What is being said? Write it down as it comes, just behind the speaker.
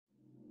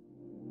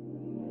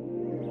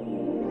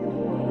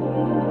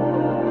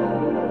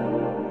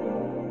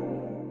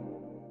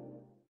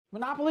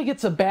Monopoly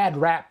gets a bad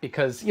rap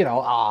because,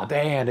 aw,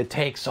 Dan, it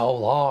takes so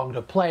long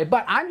to play.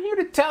 But I'm here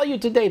to tell you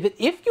today that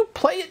if you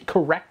play it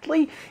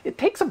correctly, it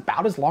takes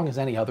about as long as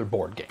any other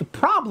board game. The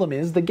problem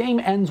is the game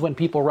ends when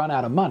people run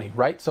out of money,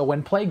 right? So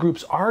when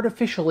playgroups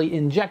artificially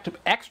inject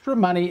extra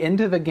money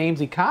into the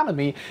game's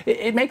economy,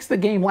 it makes the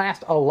game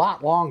last a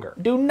lot longer.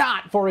 Do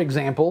not, for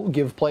example,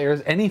 give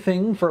players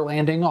anything for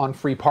landing on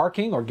free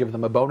parking, or give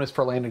them a bonus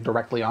for landing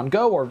directly on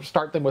Go, or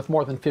start them with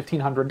more than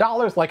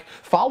 $1,500. Like,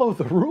 follow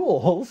the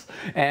rules.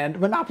 And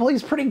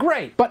Monopoly's pretty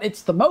great, but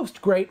it's the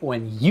most great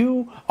when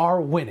you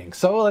are winning.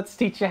 So let's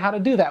teach you how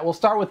to do that. We'll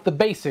start with the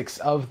basics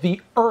of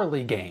the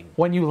early game.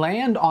 When you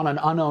land on an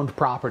unowned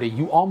property,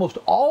 you almost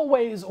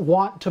always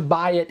want to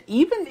buy it,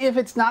 even if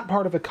it's not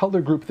part of a color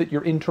group that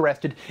you're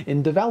interested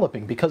in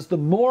developing, because the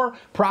more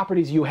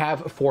properties you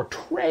have for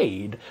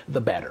trade,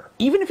 the better.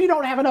 Even if you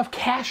don't have enough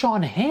cash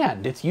on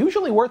hand, it's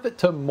usually worth it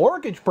to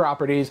mortgage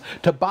properties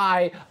to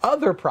buy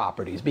other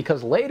properties,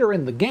 because later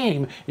in the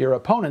game, your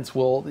opponents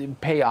will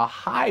pay a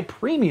high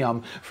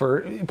premium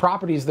for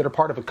properties that are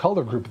part of a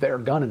color group they're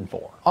gunning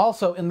for.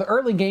 Also, in the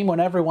early game when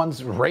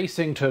everyone's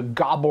racing to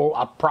gobble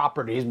up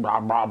properties, blah,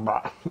 blah,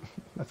 blah.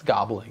 That's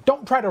gobbling.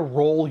 Don't try to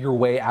roll your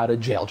way out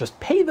of jail. Just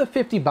pay the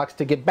 $50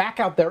 to get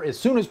back out there as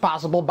soon as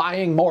possible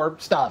buying more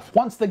stuff.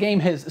 Once the game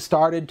has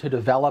started to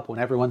develop, when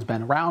everyone's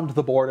been around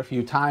the board a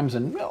few times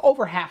and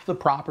over half the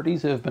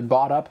properties have been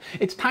bought up,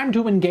 it's time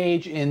to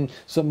engage in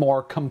some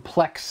more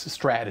complex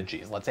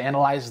strategies. Let's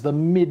analyze the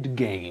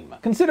mid-game.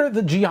 Consider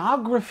the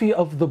geography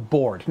of the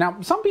board. Now,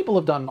 some people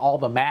have done all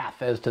the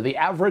math as to the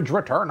average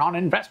return on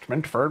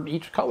investment for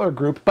each color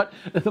group, but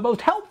the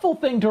most helpful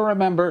thing to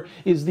remember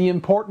is the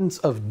importance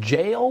of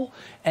jail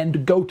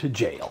and go to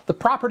jail. The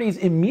properties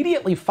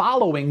immediately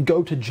following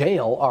go to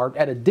jail are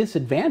at a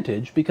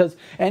disadvantage because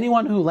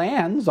anyone who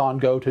lands on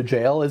go to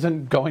jail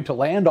isn't going to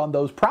land on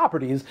those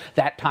properties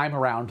that time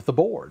around the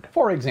board.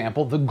 For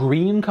example, the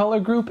green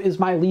color group is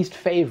my least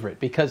favorite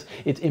because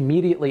it's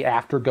immediately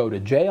after go to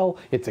jail,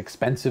 it's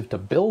expensive to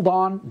build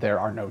on, there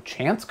are no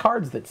chance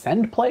cards that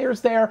send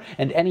players there,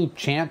 and any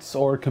chance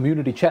or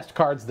community chest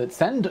cards that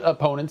send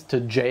opponents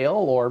to jail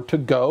or to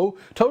go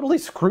totally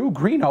screw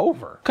green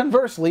over.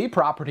 Conversely,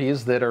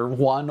 properties that are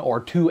 1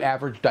 or 2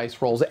 average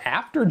dice rolls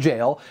after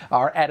jail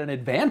are at an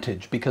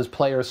advantage because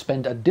players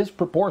spend a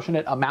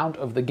disproportionate amount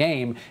of the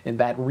game in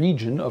that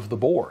region of the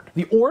board.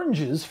 The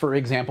oranges, for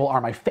example,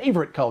 are my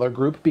favorite color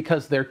group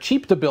because they're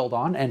cheap to build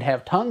on and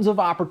have tons of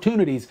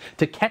opportunities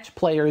to catch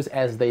players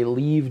as they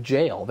leave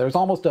jail. There's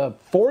almost a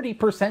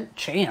 40%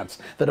 chance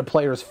that a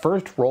player's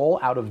first roll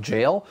out of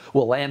jail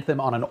will land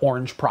them on an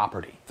orange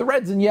property. The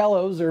reds and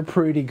yellows are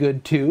pretty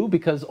good too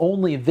because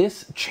only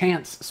this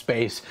chance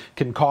space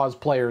can cause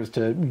players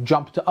to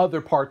jump to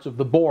other parts of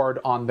the board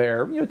on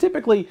their,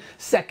 typically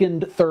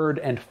second, third,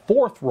 and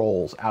fourth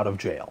rolls out of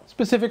jail.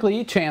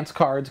 Specifically, chance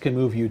cards can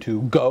move you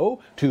to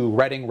Go, to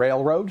Reading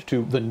Railroad,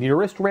 to the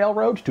nearest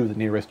railroad, to the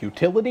nearest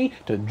utility,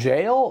 to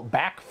jail,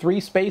 back 3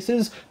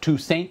 spaces, to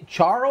St.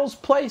 Charles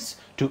Place,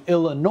 to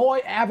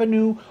Illinois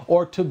Avenue,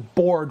 or to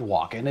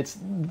Boardwalk. And it's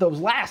those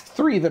last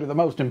 3 that are the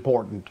most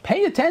important.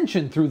 Pay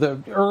attention through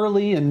the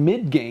early and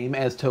mid-game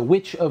as to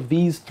which of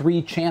these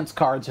 3 chance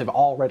cards have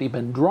already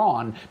been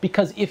drawn,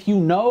 because if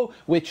you know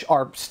which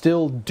are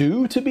still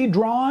due to be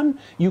drawn,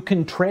 you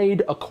can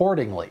trade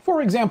accordingly.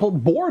 For example,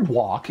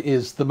 Boardwalk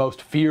is the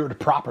most feared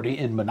property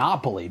in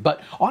Monopoly,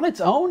 but on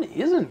its own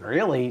isn't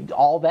really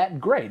all that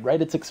great,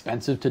 right? It's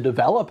expensive to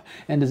develop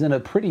and is in a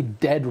pretty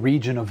dead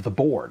region of the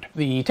board.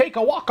 The Take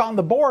a Walk on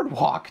the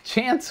Boardwalk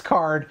chance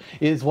card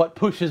is what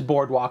pushes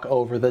Boardwalk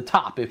over the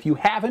top. If you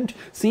haven't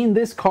seen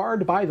this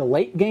card by the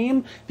late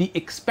game, the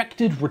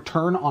expected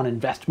return on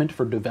investment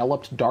for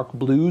developed dark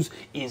blues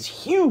is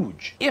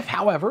huge. If,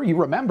 however, you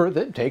remember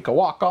that Take a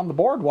Walk on the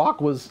Boardwalk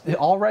was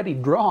already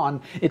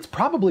drawn, it's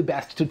probably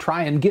best to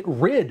try and get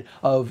rid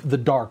of the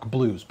dark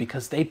blues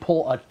because they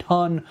pull a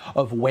ton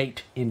of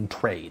weight in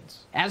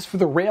trades. As for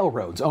the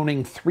railroads,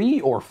 owning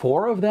 3 or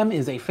 4 of them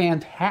is a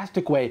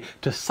fantastic way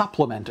to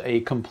supplement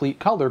a complete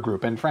color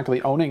group, and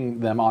frankly, owning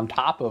them on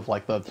top of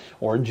like the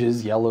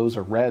oranges, yellows,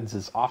 or reds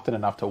is often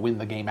enough to win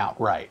the game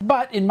outright.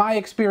 But in my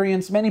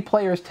experience, many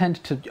players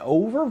tend to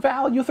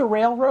overvalue the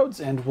railroads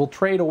and will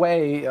trade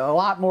away a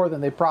lot more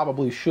than they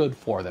probably should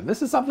for them.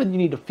 This is something you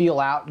need to feel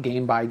out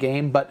game by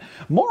game, but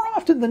more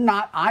often than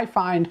not, I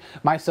find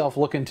myself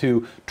looking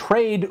to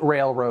trade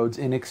railroads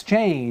in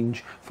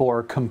exchange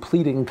for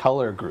completing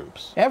color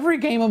groups. Every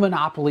game of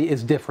Monopoly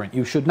is different.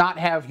 You should not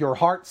have your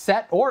heart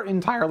set or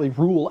entirely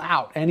rule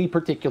out any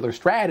particular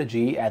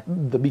strategy at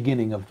the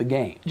beginning of the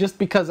game. Just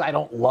because I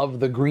don't love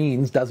the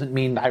greens doesn't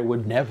mean I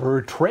would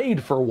never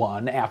trade for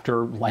one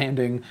after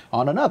landing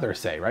on another,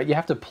 say, right? You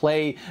have to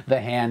play the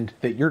hand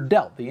that you're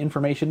dealt. The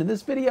information in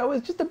this video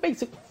is just a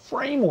basic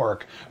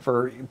framework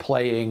for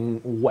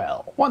playing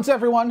well. Once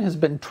everyone has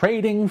been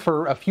trading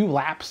for a few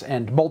laps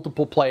and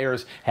multiple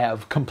players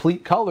have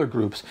complete color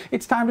groups,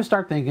 it's time to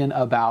start thinking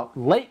about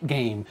late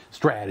game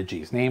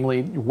strategies,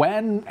 namely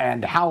when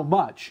and how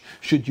much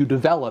should you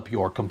develop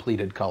your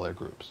completed color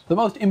groups. The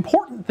most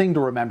important thing to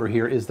remember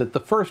here is that the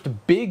first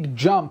big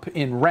jump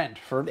in rent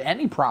for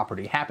any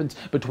property happens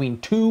between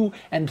 2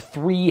 and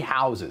 3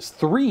 houses.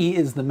 3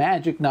 is the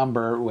magic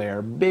number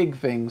where big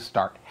things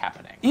start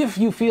happening. If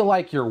you feel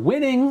like you're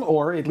winning,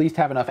 or at least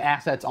have enough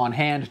assets on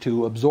hand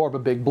to absorb a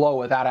big blow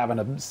without having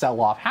to sell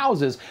off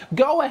houses,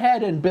 go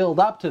ahead and build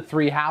up to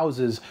 3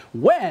 houses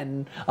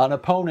when an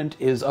opponent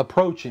is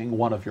approaching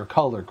one of your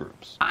color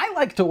groups. I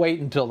like to wait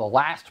until the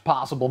last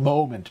possible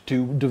moment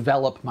to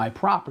develop my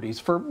properties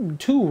for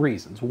 2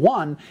 reasons.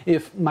 One,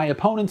 if my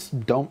opponents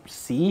don't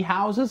see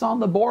houses on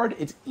the board,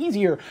 it's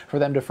easier for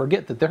them to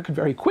forget that there could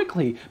very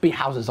quickly be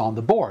houses on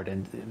the board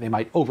and they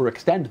might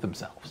overextend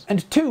themselves.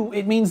 And 2,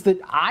 it means that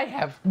I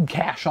have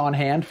cash on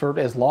hand for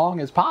as long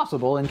as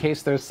possible in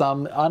case there's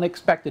some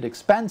unexpected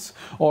expense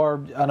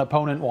or an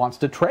opponent wants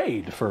to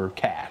trade for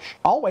cash.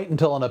 I'll wait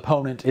until an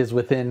opponent is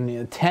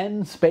within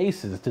 10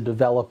 spaces to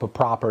develop a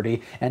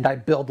property, and I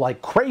build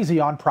like crazy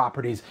on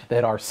properties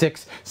that are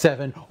 6,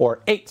 7, or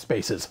 8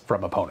 spaces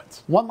from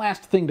opponents. One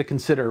last thing to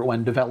consider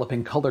when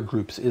developing color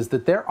groups is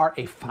that there are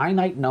a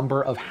finite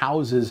number of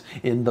houses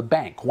in the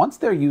bank. Once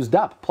they're used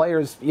up,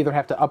 players either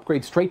have to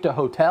upgrade straight to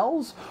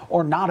hotels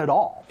or not at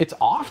all. It's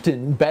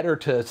often better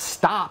to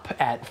stop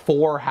at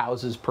 4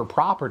 houses per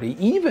property,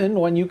 even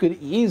when you could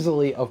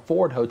easily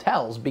afford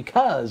hotels,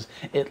 because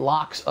it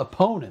locks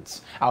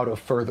opponents out of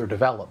further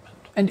development.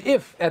 And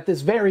if, at this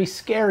very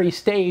scary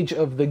stage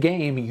of the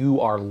game, you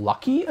are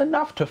lucky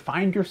enough to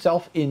find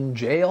yourself in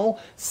jail,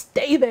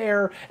 stay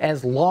there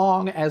as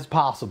long as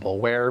possible,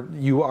 where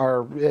you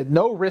are at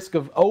no risk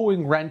of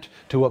owing rent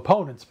to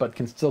opponents, but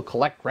can still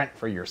collect rent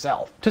for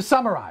yourself. To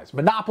summarize,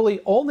 Monopoly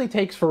only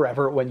takes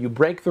forever when you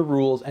break the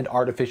rules and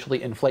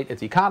artificially inflate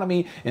its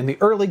economy. In the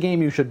early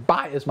game, you should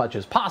buy as much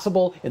as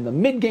possible. In the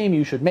mid-game,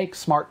 you should make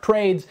smart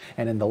trades.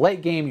 And in the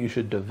late game, you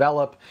should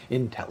develop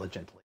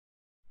intelligently.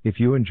 If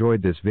you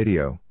enjoyed this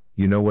video,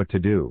 you know what to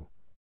do.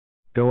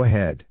 Go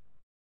ahead.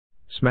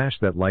 Smash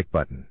that like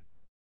button.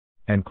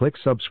 And click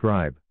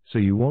subscribe so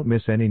you won't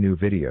miss any new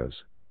videos.